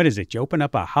year. What is it? You open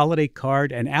up a holiday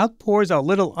card and out pours a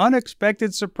little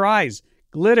unexpected surprise,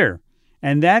 glitter.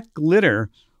 And that glitter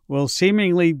will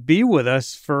seemingly be with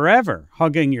us forever,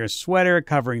 hugging your sweater,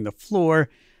 covering the floor.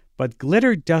 But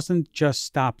glitter doesn't just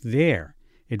stop there.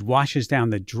 It washes down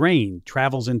the drain,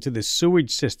 travels into the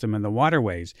sewage system and the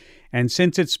waterways. And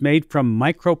since it's made from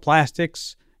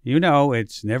microplastics, you know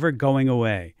it's never going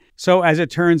away. So as it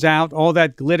turns out, all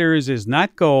that glitters is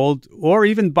not gold or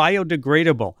even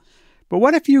biodegradable. But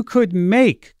what if you could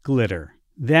make glitter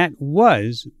that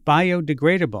was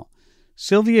biodegradable?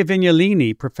 Silvia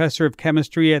Vignolini, professor of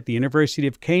chemistry at the University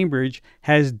of Cambridge,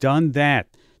 has done that,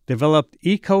 developed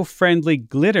eco-friendly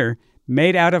glitter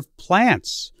made out of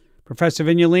plants. Professor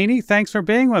Vignolini, thanks for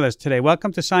being with us today.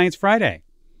 Welcome to Science Friday.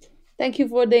 Thank you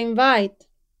for the invite.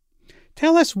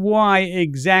 Tell us why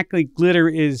exactly glitter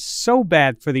is so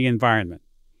bad for the environment.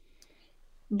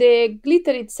 The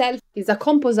glitter itself is a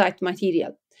composite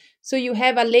material. So you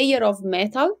have a layer of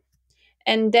metal,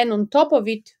 and then on top of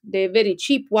it, the very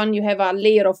cheap one, you have a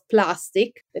layer of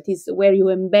plastic. That is where you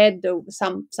embed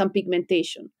some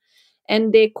pigmentation.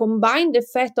 And the combined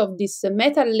effect of this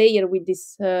metal layer with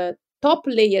this top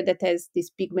layer that has this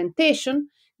pigmentation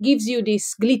gives you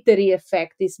this glittery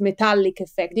effect, this metallic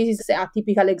effect. This is a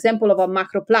typical example of a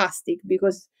macroplastic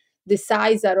because the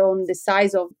size are on the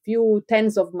size of few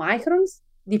tens of microns,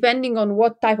 depending on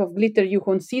what type of glitter you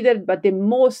consider. But the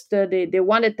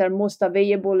one that are most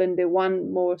available and the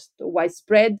one most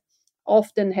widespread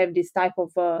often have this type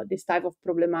of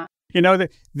problematic. You know,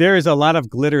 there is a lot of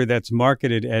glitter that's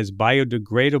marketed as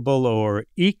biodegradable or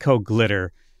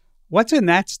eco-glitter. What's in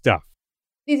that stuff?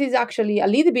 This is actually a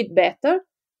little bit better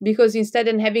because instead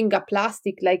of having a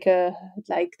plastic like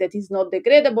that is not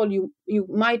degradable, you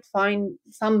might find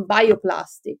some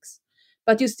bioplastics,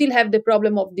 but you still have the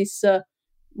problem of this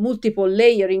multiple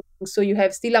layering. So you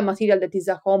have still a material that is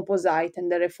a composite,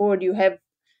 and therefore you have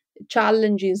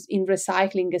challenges in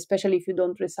recycling, especially if you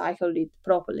don't recycle it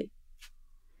properly.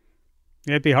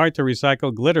 It'd be hard to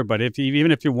recycle glitter, but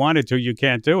even if you wanted to, you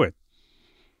can't do it.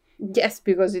 Yes,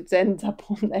 because it ends up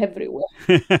on everywhere.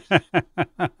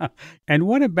 And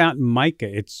what about mica?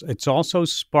 It's also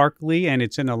sparkly, and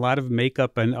it's in a lot of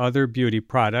makeup and other beauty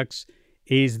products.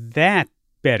 Is that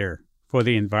better for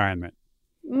the environment?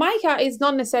 Mica is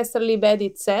not necessarily bad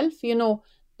itself. You know,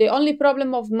 the only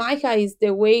problem of mica is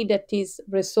the way that is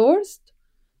resourced.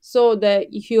 So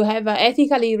if you have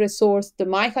ethically resourced the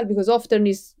mica, because often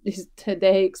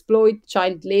they exploit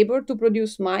child labor to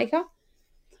produce mica,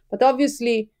 but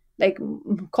obviously, like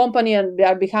companies, they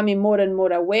are becoming more and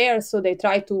more aware, so they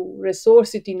try to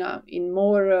resource it in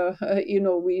more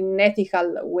in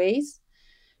ethical ways.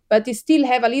 But you still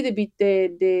have a little bit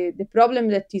the problem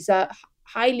that is a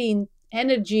highly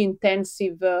energy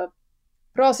intensive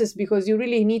process, because you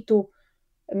really need to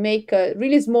make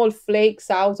really small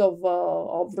flakes out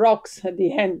of rocks at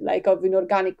the end, like of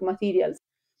inorganic materials.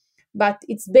 But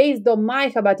it's based on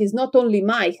mica, but it's not only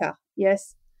mica.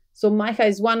 Yes. So mica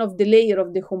is one of the layer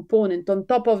of the component. On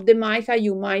top of the mica,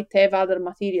 you might have other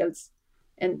materials,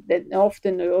 and that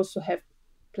often you also have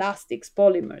plastics,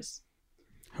 polymers.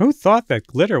 Who thought that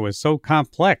glitter was so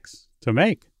complex to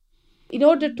make? In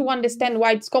order to understand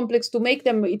why it's complex to make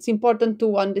them, it's important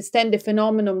to understand the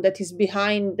phenomenon that is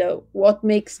behind what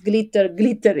makes glitter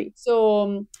glittery.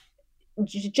 So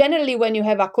generally, when you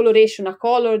have a coloration, a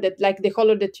color that, like the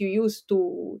color that you use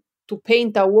to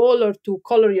paint a wall or to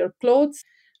color your clothes,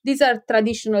 these are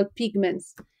traditional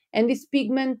pigments. And this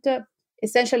pigment,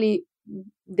 essentially,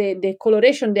 the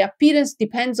coloration, the appearance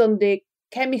depends on the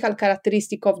chemical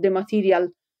characteristic of the material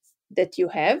that you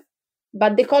have,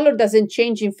 but the color doesn't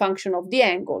change in function of the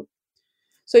angle.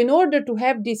 So in order to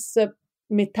have this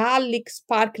metallic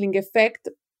sparkling effect,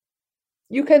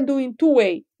 you can do in two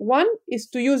ways. One is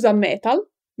to use a metal,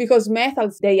 because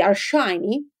metals, they are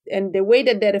shiny, and the way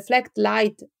that they reflect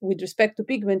light with respect to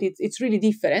pigment, it's really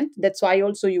different. That's why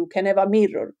also you can have a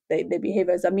mirror. They behave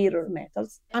as a mirror,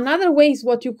 metals. Another way is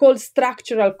what you call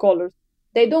structural colors.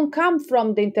 They don't come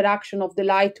from the interaction of the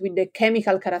light with the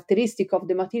chemical characteristic of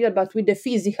the material, but with the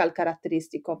physical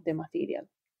characteristic of the material.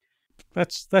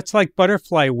 That's like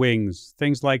butterfly wings,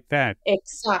 things like that.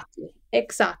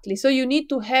 Exactly. So you need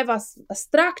to have a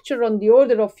structure on the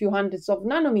order of few hundreds of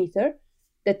nanometer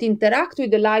that interact with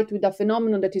the light with a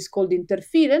phenomenon that is called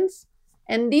interference,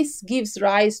 and this gives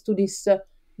rise to this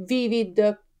vivid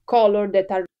color that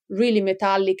are really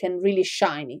metallic and really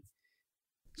shiny.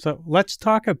 So let's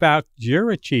talk about your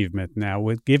achievement now.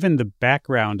 Given the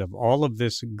background of all of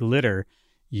this glitter,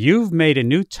 you've made a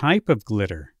new type of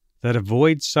glitter that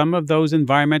avoids some of those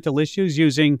environmental issues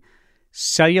using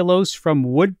cellulose from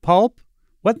wood pulp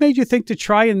What made you think to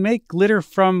try and make glitter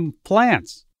from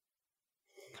plants?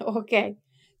 Okay.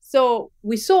 So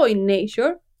we saw in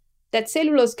nature that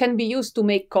cellulose can be used to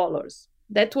make colors.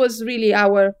 That was really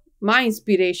my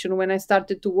inspiration when I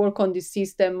started to work on this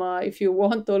system, if you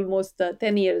want, almost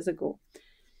 10 years ago.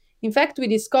 In fact, we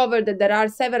discovered that there are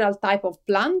several types of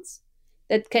plants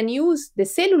that can use the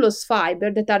cellulose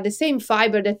fiber, that are the same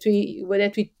fiber that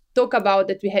we talk about,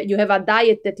 that you have a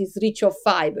diet that is rich of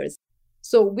fibers.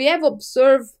 So we have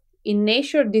observed in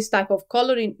nature this type of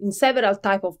color in several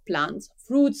types of plants,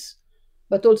 fruits,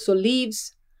 but also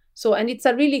leaves. So, and it's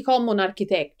a really common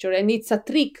architecture, and it's a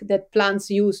trick that plants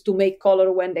use to make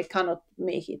color when they cannot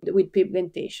make it with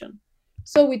pigmentation.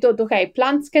 So we thought, okay,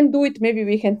 plants can do it. Maybe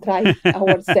we can try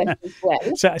ourselves as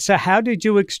well. So how did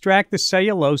you extract the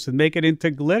cellulose and make it into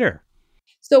glitter?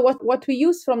 So what we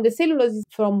use from the cellulose is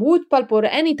from wood pulp or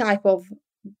any type of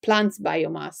plants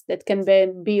biomass that can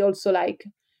be also like,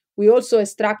 we also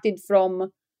extracted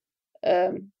from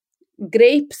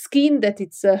grape skin that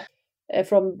it's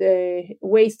from the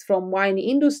waste from wine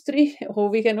industry, or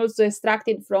we can also extract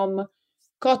it from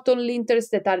cotton linters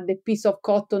that are the piece of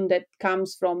cotton that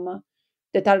comes from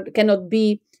cannot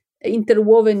be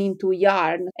interwoven into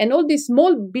yarn. And all these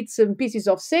small bits and pieces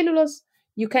of cellulose,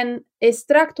 you can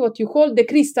extract what you call the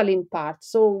crystalline part.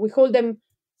 So we call them,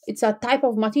 it's a type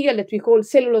of material that we call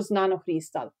cellulose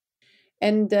nanocrystal.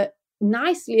 And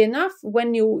nicely enough,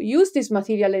 when you use this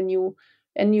material and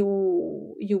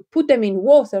you put them in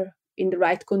water in the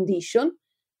right condition,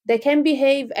 they can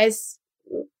behave as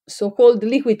so-called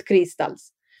liquid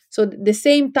crystals. So the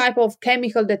same type of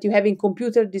chemical that you have in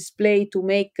computer display to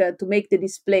make the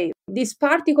display. These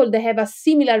particles, they have a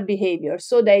similar behavior.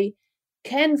 So they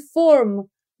can form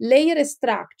layer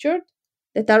structures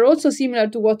that are also similar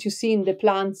to what you see in the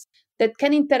plants, that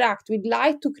can interact with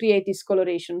light to create this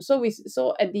coloration. So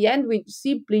at the end, we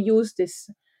simply use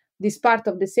this part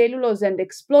of the cellulose and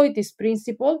exploit this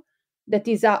principle that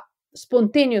is a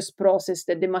spontaneous process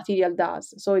that the material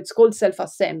does. So it's called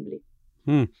self-assembly.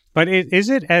 But is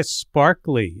it as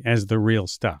sparkly as the real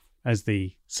stuff, as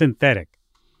the synthetic?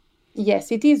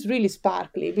 Yes, it is really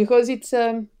sparkly because it's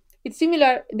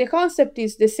similar. The concept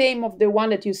is the same of the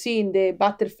one that you see in the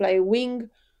butterfly wing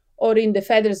or in the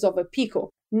feathers of a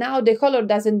peacock. Now the color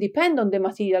doesn't depend on the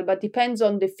material, but depends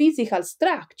on the physical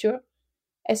structure.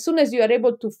 As soon as you are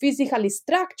able to physically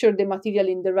structure the material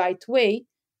in the right way,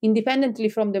 independently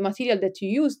from the material that you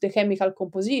use, the chemical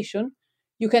composition,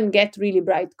 you can get really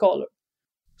bright color.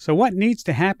 So what needs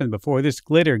to happen before this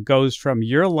glitter goes from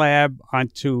your lab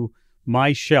onto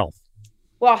my shelf?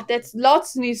 Well,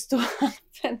 lots needs to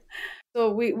happen.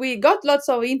 So we got lots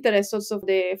of interest also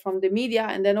from the media,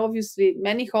 and then obviously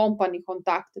many companies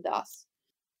contacted us.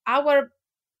 Our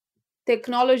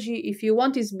technology, if you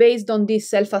want, is based on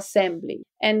this self-assembly.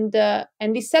 And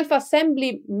this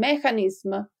self-assembly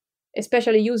mechanism,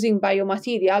 especially using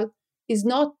biomaterial, is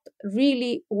not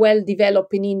really well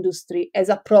developed in industry as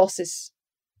a process,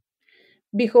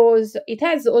 because it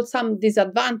has also some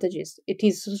disadvantages. It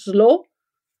is slow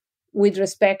with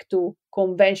respect to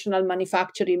conventional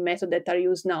manufacturing methods that are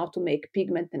used now to make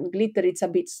pigment and glitter. It's a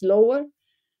bit slower.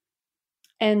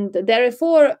 And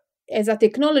therefore, as a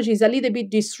technology, is a little bit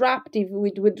disruptive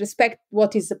with respect to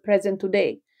what is present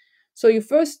today. So you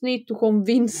first need to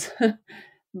convince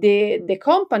the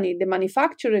company, the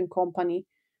manufacturing company,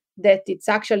 that it's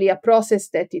actually a process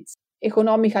that it's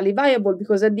economically viable,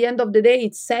 because at the end of the day,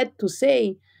 it's sad to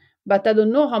say, but I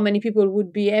don't know how many people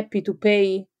would be happy to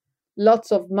pay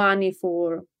lots of money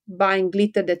for buying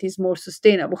glitter that is more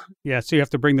sustainable. Yeah, so you have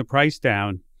to bring the price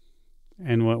down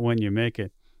and when you make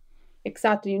it.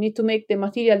 Exactly. You need to make the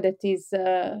material that is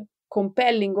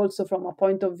compelling also from a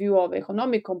point of view of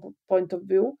economic point of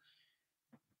view.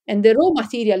 And the raw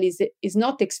material is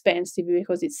not expensive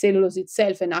because it's cellulose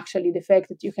itself, and actually the fact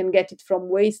that you can get it from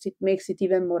waste, it makes it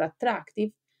even more attractive.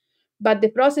 But the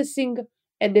processing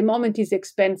at the moment is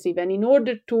expensive, and in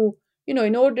order to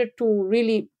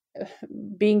really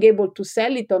being able to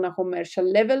sell it on a commercial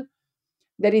level,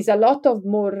 there is a lot of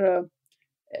more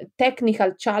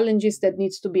technical challenges that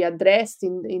needs to be addressed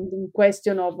in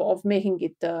question of making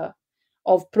it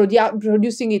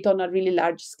producing it on a really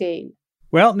large scale.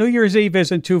 Well, New Year's Eve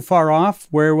isn't too far off,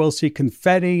 where we'll see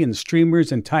confetti and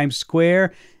streamers in Times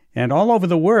Square and all over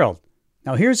the world.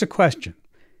 Now, here's a question.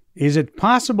 Is it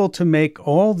possible to make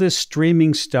all this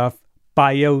streaming stuff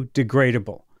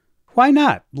biodegradable? Why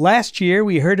not? Last year,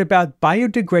 we heard about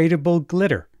biodegradable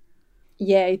glitter.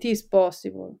 Yeah, it is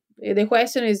possible. The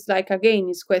question is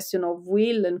is question of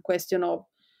will and question of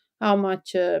how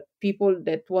much people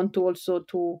that want to also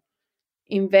to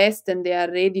invest, and they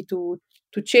are ready to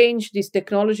to change this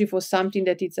technology for something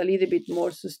that is a little bit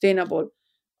more sustainable.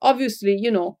 Obviously,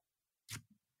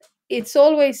 it's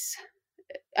always,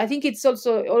 I think it's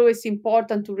also always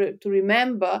important to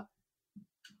remember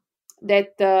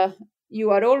that you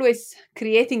are always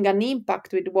creating an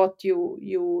impact with what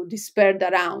you dispersed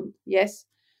around. Yes.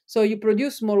 So you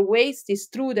produce more waste. It's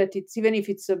true that it's, even if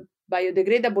it's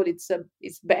biodegradable,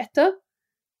 it's better,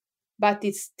 but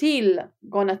it's still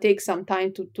gonna take some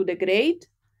time to degrade.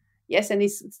 Yes, and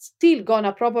it's still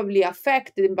gonna probably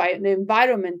affect the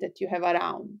environment that you have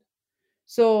around.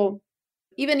 So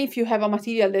even if you have a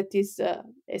material that is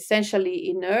essentially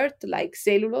inert, like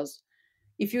cellulose,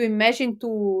 if you imagine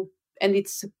and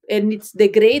it's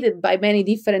degraded by many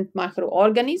different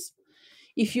microorganisms,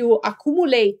 if you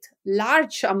accumulate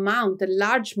large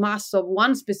mass of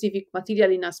one specific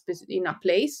material in a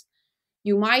place,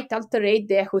 you might alterate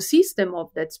the ecosystem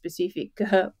of that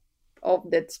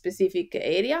specific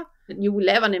area. You will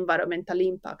have an environmental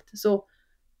impact. So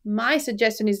my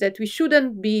suggestion is that we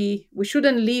shouldn't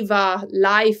live a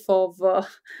life of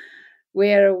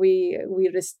where we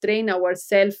restrain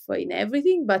ourselves in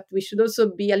everything, but we should also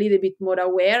be a little bit more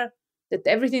aware that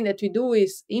everything that we do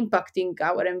is impacting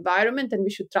our environment, and we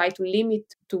should try to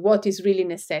limit to what is really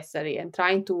necessary, and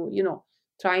trying to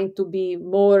be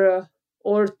more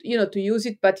to use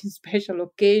it, but in special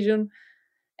occasion,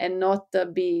 and not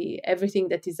be everything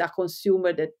that is a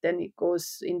consumer that then it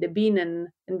goes in the bin, and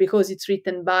because it's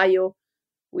written bio,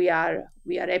 we are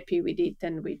happy with it,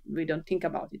 and we don't think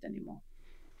about it anymore.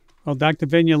 Well, Dr.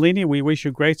 Vignolini, we wish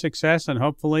you great success, and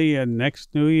hopefully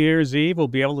next New Year's Eve we'll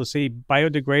be able to see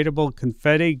biodegradable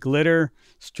confetti, glitter,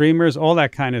 streamers, all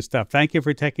that kind of stuff. Thank you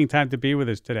for taking time to be with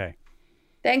us today.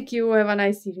 Thank you. Have a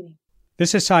nice evening.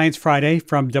 This is Science Friday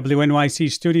from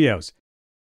WNYC Studios.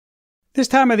 This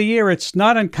time of the year, it's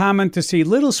not uncommon to see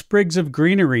little sprigs of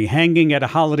greenery hanging at a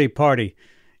holiday party.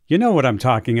 You know what I'm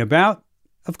talking about.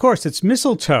 Of course, it's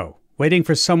mistletoe, waiting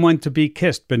for someone to be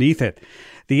kissed beneath it.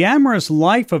 The amorous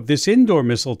life of this indoor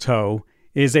mistletoe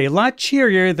is a lot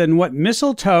cheerier than what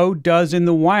mistletoe does in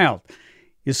the wild.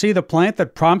 You see, the plant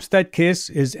that prompts that kiss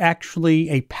is actually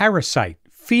a parasite,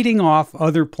 feeding off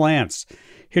other plants.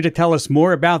 Here to tell us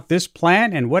more about this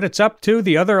plant and what it's up to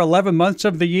the other 11 months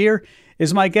of the year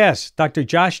is my guest, Dr.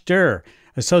 Josh Durr,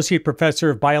 Associate Professor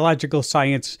of Biological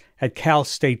Science at Cal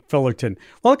State Fullerton.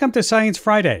 Welcome to Science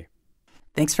Friday.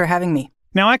 Thanks for having me.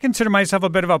 Now, I consider myself a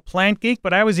bit of a plant geek,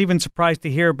 but I was even surprised to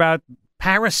hear about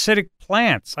parasitic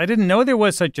plants. I didn't know there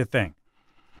was such a thing.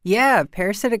 Yeah,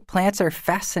 parasitic plants are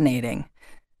fascinating.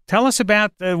 Tell us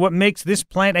about what makes this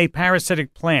plant a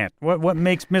parasitic plant. What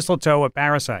makes mistletoe a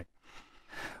parasite?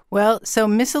 Well, so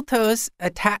mistletoes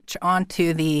attach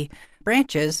onto the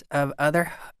branches of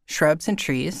other shrubs and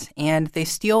trees, and they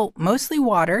steal mostly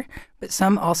water, but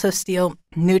some also steal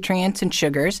nutrients and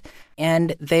sugars,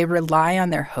 and they rely on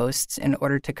their hosts in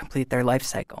order to complete their life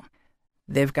cycle.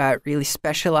 They've got really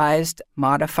specialized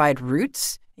modified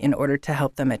roots in order to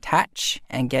help them attach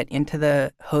and get into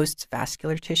the host's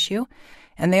vascular tissue.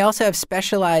 And they also have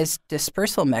specialized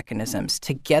dispersal mechanisms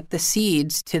to get the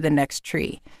seeds to the next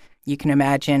tree. You can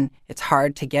imagine it's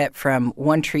hard to get from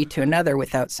one tree to another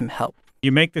without some help.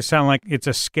 You make this sound like it's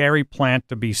a scary plant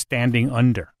to be standing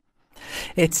under.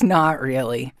 It's not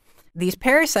really. These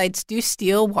parasites do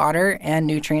steal water and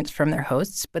nutrients from their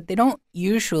hosts, but they don't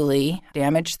usually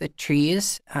damage the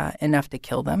trees enough to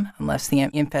kill them unless the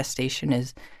infestation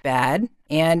is bad.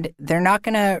 And they're not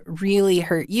going to really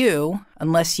hurt you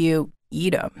unless you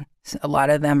eat them. A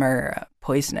lot of them are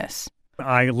poisonous.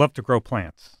 I love to grow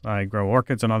plants. I grow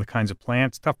orchids and other kinds of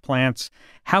plants, tough plants.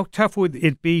 How tough would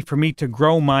it be for me to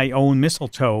grow my own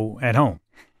mistletoe at home?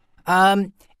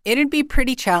 It'd be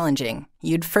pretty challenging.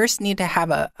 You'd first need to have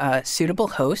a suitable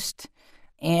host.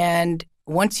 And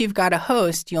once you've got a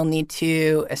host, you'll need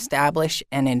to establish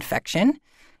an infection.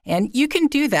 And you can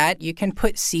do that. You can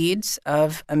put seeds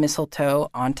of a mistletoe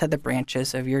onto the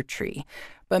branches of your tree.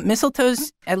 But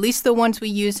mistletoes, at least the ones we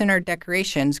use in our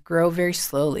decorations, grow very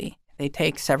slowly. They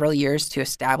take several years to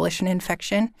establish an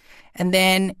infection. And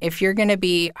then if you're going to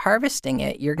be harvesting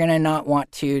it, you're going to not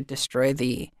want to destroy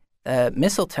the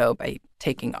mistletoe by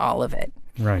taking all of it.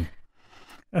 Right.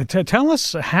 Tell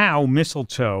us how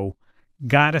mistletoe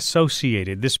got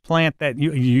associated. This plant that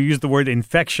you use the word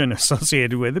infection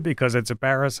associated with it because it's a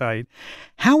parasite.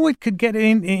 How it could get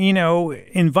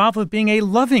involved with being a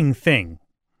loving thing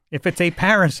if it's a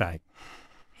parasite?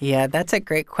 Yeah, that's a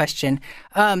great question.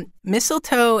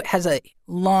 Mistletoe has a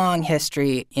long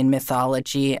history in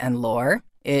mythology and lore.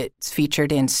 It's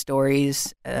featured in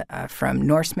stories from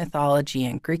Norse mythology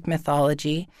and Greek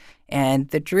mythology, and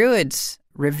the Druids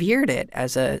revered it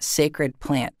as a sacred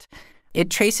plant.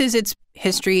 It traces its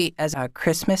history as a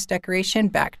Christmas decoration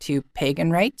back to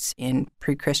pagan rites in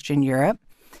pre-Christian Europe.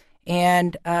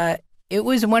 And it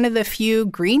was one of the few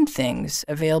green things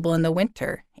available in the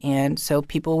winter. And so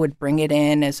people would bring it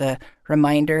in as a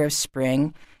reminder of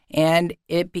spring, and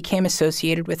it became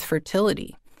associated with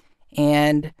fertility.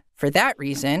 And for that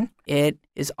reason, it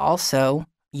is also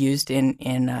used in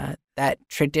that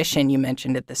tradition you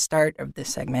mentioned at the start of this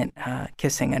segment,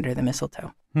 kissing under the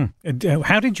mistletoe.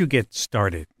 How did you get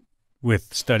started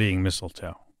with studying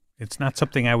mistletoe? It's not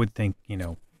something I would think,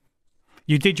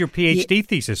 You did your PhD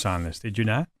thesis on this, did you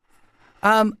not?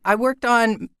 I worked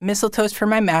on mistletoes for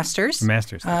my master's.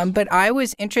 But I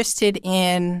was interested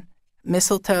in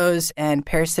mistletoes and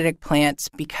parasitic plants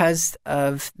because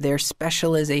of their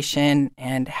specialization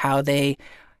and how they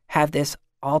have this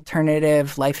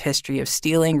alternative life history of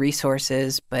stealing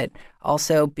resources, but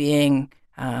also being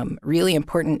really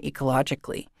important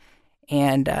ecologically.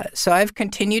 And so I've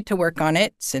continued to work on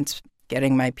it since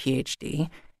getting my PhD.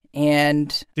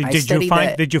 And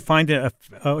did you find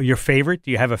your favorite?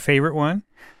 Do you have a favorite one?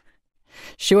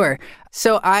 Sure.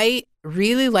 So I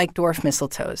really like dwarf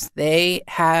mistletoes. They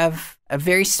have a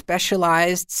very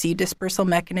specialized seed dispersal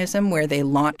mechanism where they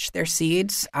launch their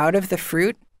seeds out of the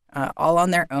fruit all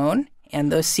on their own.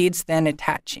 And those seeds then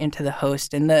attach into the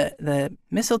host. And the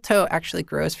mistletoe actually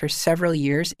grows for several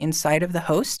years inside of the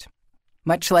host,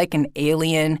 much like an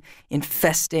alien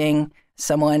infesting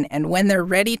someone. And when they're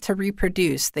ready to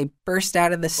reproduce, they burst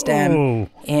out of the stem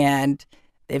and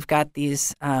they've got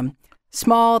these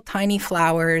small, tiny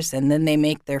flowers, and then they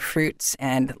make their fruits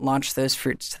and launch those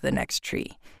fruits to the next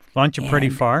tree. Launch it pretty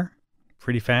far?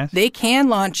 Pretty fast? They can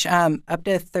launch up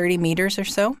to 30 meters or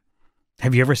so.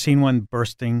 Have you ever seen one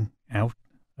bursting out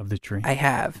of the tree? I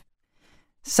have.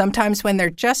 Sometimes when they're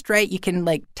just right, you can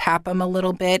tap them a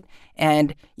little bit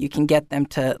and you can get them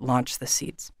to launch the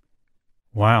seeds.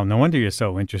 Wow, no wonder you're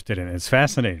so interested in it. It's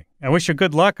fascinating. I wish you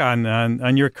good luck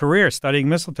on your career studying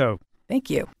mistletoe. Thank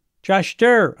you. Josh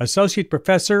Durr, Associate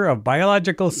Professor of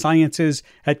Biological Sciences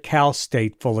at Cal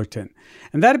State Fullerton.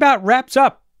 And that about wraps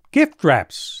up Gift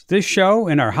Wraps, this show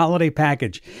and our holiday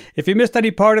package. If you missed any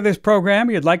part of this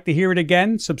program, you'd like to hear it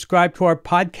again, subscribe to our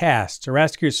podcasts or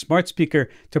ask your smart speaker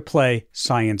to play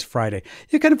Science Friday.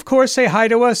 You can, of course, say hi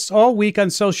to us all week on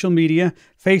social media,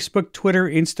 Facebook, Twitter,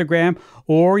 Instagram,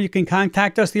 or you can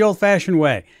contact us the old-fashioned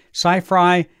way,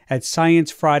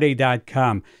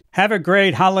 scifri@sciencefriday.com. Have a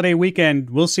great holiday weekend.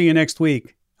 We'll see you next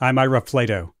week. I'm Ira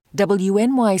Flato.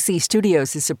 WNYC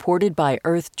Studios is supported by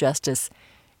Earth Justice.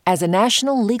 As a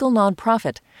national legal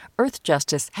nonprofit, Earth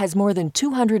Justice has more than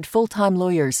 200 full-time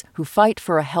lawyers who fight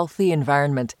for a healthy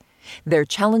environment. They're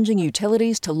challenging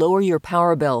utilities to lower your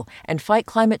power bill and fight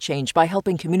climate change by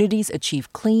helping communities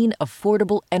achieve clean,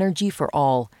 affordable energy for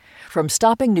all. From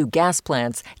stopping new gas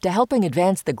plants to helping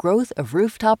advance the growth of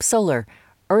rooftop solar,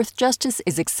 Earth Justice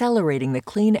is accelerating the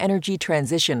clean energy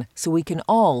transition so we can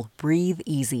all breathe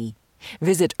easy.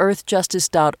 Visit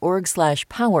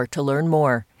earthjustice.org/power to learn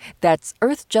more. That's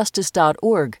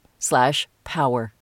earthjustice.org/power.